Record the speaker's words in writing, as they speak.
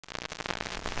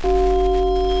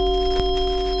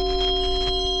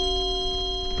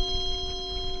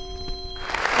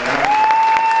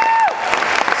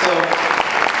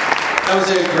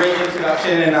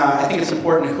introduction, and I think it's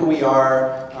important who we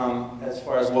are as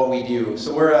far as what we do.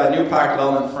 So we're a new product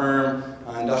development firm,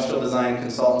 industrial design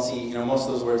consultancy. You know, most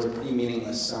of those words are pretty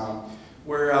meaningless.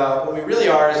 What we really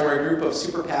are is we're a group of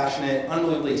super passionate,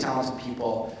 unbelievably talented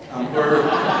people. We're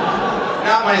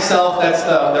not myself, that's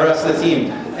the rest of the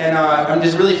team. And I'm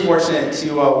just really fortunate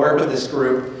to work with this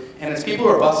group. And it's people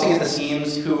who are busting at the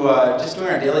seams, who just doing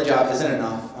our daily job isn't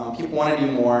enough. People want to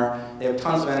do more. They have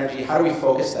tons of energy. How do we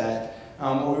focus that?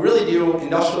 What we really do,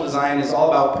 industrial design, is all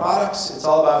about products. It's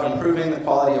all about improving the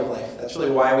quality of life. That's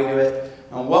really why we do it.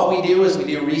 What we do is we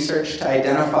do research to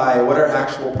identify what are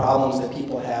actual problems that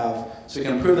people have so we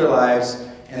can improve their lives.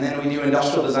 And then we do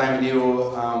industrial design. We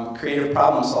do creative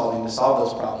problem solving to solve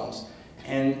those problems.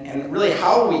 And really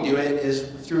how we do it is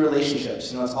through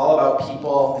relationships. You know, it's all about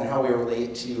people and how we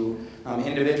relate to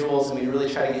individuals, and we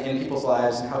really try to get in people's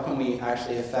lives and how can we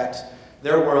actually affect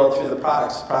their world through the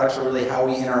products. Products are really how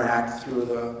we interact through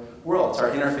the world. It's our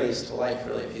interface to life,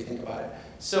 really, if you think about it.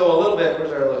 So a little bit,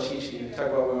 where's our little cheat sheet? We talk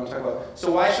about what we want to talk about.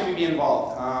 So why should we be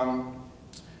involved?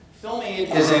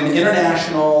 FilmAid is an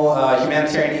international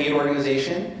humanitarian aid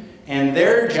organization, and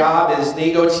their job is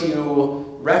they go to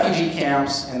refugee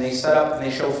camps and they set up and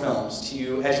they show films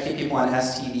to educate people on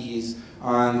STDs,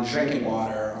 on drinking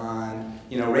water, on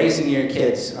raising your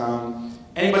kids.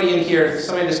 Anybody in here, if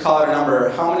somebody just call out a number,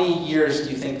 how many years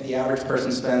do you think the average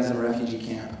person spends in a refugee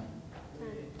camp?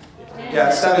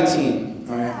 Yeah, 17.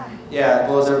 All right. Yeah, it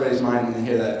blows everybody's mind when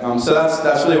they hear that. So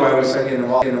that's really why we started getting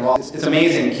involved. It's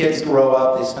amazing. Kids grow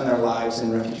up, they spend their lives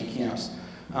in refugee camps.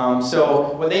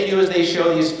 So what they do is they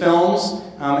show these films,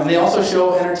 and they also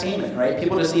show entertainment, right?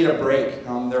 People just need a break.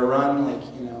 They're run,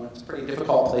 it's a pretty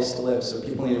difficult place to live, so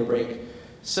people need a break.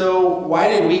 So why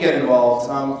did we get involved?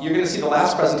 You're going to see the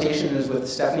last presentation is with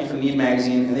Stephanie from Need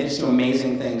Magazine, and they just do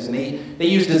amazing things. And they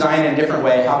use design in a different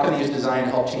way. How can they use design to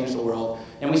help change the world?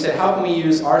 And we said, how can we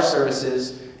use our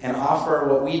services and offer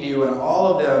what we do and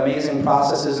all of the amazing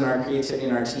processes and our creativity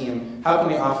in our team, how can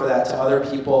we offer that to other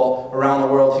people around the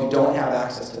world who don't have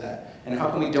access to that? And how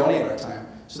can we donate our time?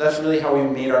 So that's really how we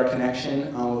made our connection.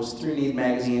 It was through Need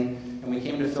Magazine, and we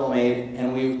came to FilmAid,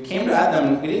 and we came at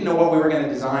them. We didn't know what we were going to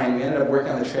design. We ended up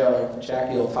working on the trailer, which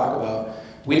Jacqui will talk about.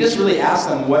 We just really asked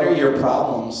them, what are your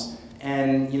problems?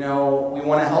 And we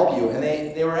want to help you. And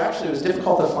they were actually, it was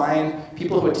difficult to find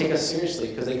people who would take us seriously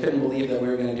because they couldn't believe that we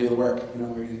were going to do the work. We were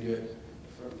going to do it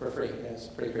for free. Yeah, it's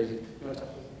pretty crazy. You want to talk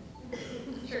about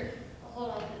it? Sure. I'll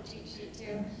hold on to the cheat sheet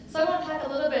too. So I want to talk a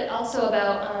little bit also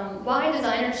about why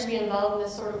designers should be involved in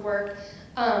this sort of work.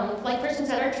 Like Christian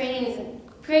said, our training is in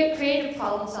creative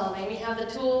problem solving. We have the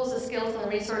tools, the skills, and the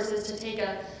resources to take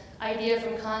an idea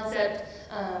from concept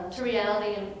to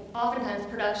reality and oftentimes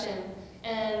production.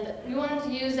 And we wanted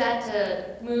to use that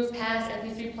to move past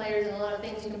MP3 players and a lot of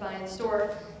things you can buy in the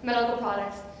store, medical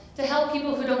products, to help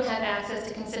people who don't have access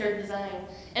to considered design.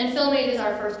 And FilmAid is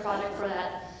our first product for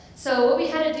that. So what we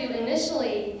had to do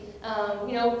initially,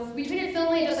 we treated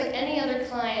FilmAid just like any other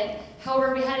client.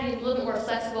 However, we had to be a little bit more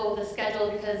flexible with the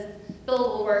schedule because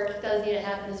billable work does need to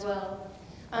happen as well.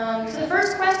 So the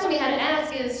first question we had to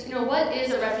ask is, what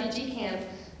is a refugee camp?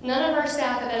 None of our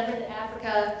staff have ever been to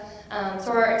Africa.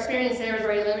 So our experience there is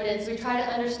very limited, so we try to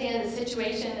understand the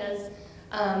situation as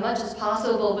much as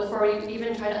possible before we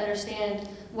even try to understand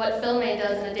what FilmAid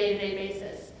does on a day-to-day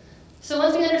basis. So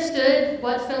once we understood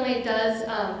what FilmAid does,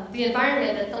 the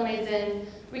environment that FilmAid's in,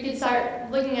 we could start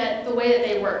looking at the way that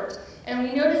they worked. And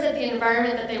we noticed that the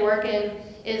environment that they work in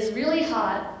is really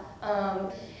hot,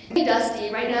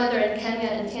 dusty. Right now they're in Kenya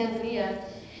and Tanzania,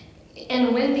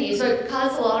 and windy, so it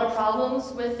caused a lot of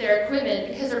problems with their equipment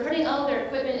because they're putting all their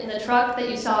equipment in the truck that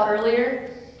you saw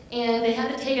earlier, and they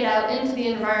had to take it out into the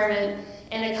environment,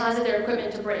 and it caused their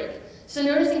equipment to break. So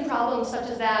noticing problems such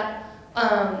as that,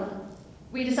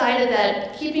 we decided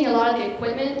that keeping a lot of the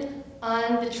equipment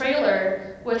on the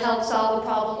trailer would help solve the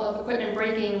problem of equipment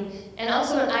breaking, and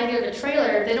also an idea of a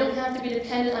trailer, they don't have to be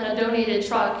dependent on a donated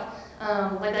truck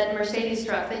like that Mercedes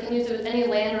truck. They can use it with any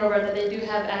Land Rover that they do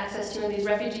have access to in these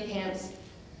refugee camps.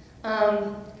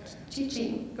 Cheat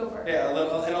sheet, go for it. Yeah,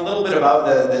 a little bit about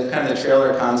the kind of the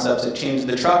trailer concepts. It changed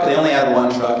the truck. They only had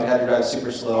one truck. It had to drive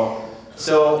super slow.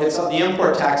 So the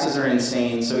import taxes are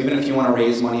insane. So even if you want to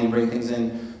raise money and bring things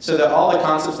in, so all the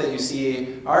concepts that you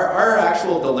see, our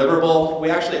actual deliverable,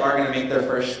 we actually are going to make their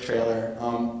first trailer.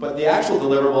 But the actual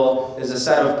deliverable is a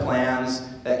set of plans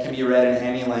that can be read in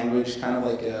any language, kind of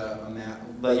like a map,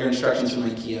 like your instructions from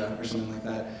IKEA or something like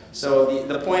that. So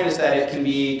the point is that it can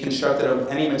be constructed of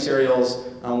any materials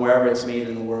wherever it's made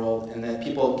in the world, and that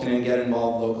people can get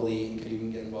involved locally and can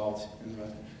even get involved in the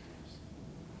rest.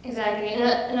 Exactly.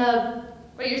 And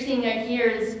what you're seeing right here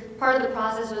is part of the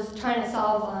process was trying to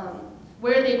solve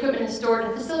where the equipment is stored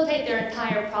and facilitate their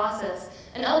entire process.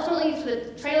 And ultimately, through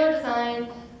the trailer design,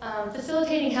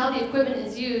 facilitating how the equipment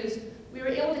is used, we were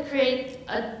able to create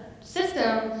a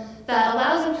system that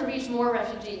allows them to reach more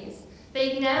refugees.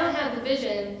 They now have the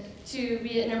vision to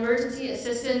be an emergency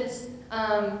assistance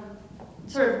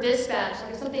sort of dispatch.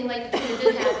 Like if something like Katrina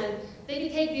did happen, they can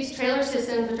take these trailer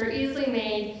systems, which are easily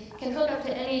made, can hook up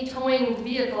to any towing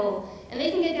vehicle, and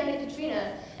they can get down to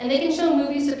Katrina. And they can show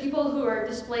movies to people who are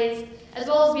displaced, as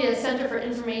well as be a center for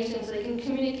information, so they can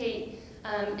communicate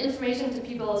information to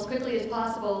people as quickly as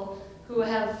possible who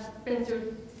have been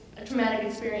through a traumatic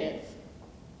experience.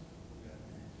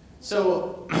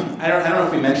 So, I don't know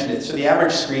if we mentioned it, so the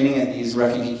average screening at these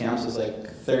refugee camps is like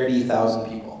 30,000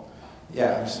 people.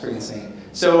 Yeah, which is pretty insane.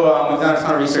 So we've done a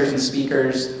ton of research and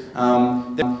speakers.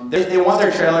 They want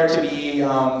their trailer to be,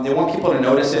 they want people to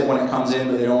notice it when it comes in,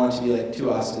 but they don't want it to be like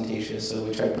too ostentatious, so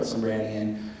we try to put some branding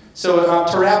in. So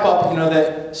to wrap up,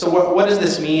 what does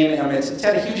this mean? It's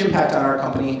had a huge impact on our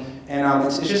company, and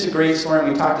it's just a great story.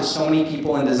 We talked to so many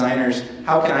people and designers.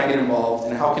 How can I get involved,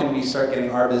 and how can we start getting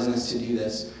our business to do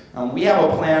this? We have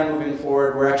a plan moving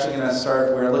forward. We're actually going to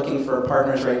start, we're looking for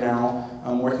partners right now,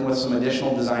 working with some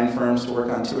additional design firms to work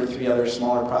on 2 or 3 other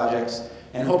smaller projects.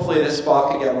 And hopefully this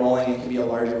ball could get rolling. It could be a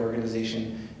larger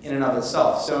organization in and of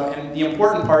itself. So, and the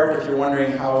important part, if you're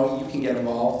wondering how you can get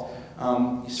involved,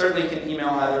 you certainly can email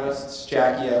either of us. It's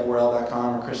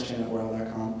Jacqui@Worrell.com or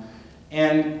Christian@Worrell.com.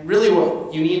 And really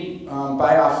what you need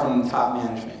buy-off from top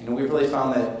management. We've really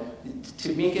found that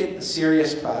to make it a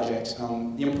serious project,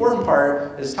 the important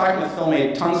part is talking with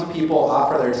FilmAid. Tons of people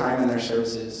offer their time and their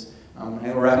services,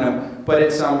 and we're wrapping up. But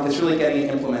it's really getting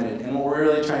implemented. And what we're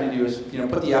really trying to do is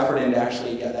put the effort in to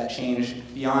actually get that change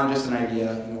beyond just an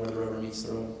idea, where the rubber meets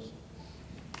the road.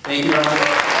 Thank you very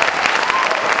much.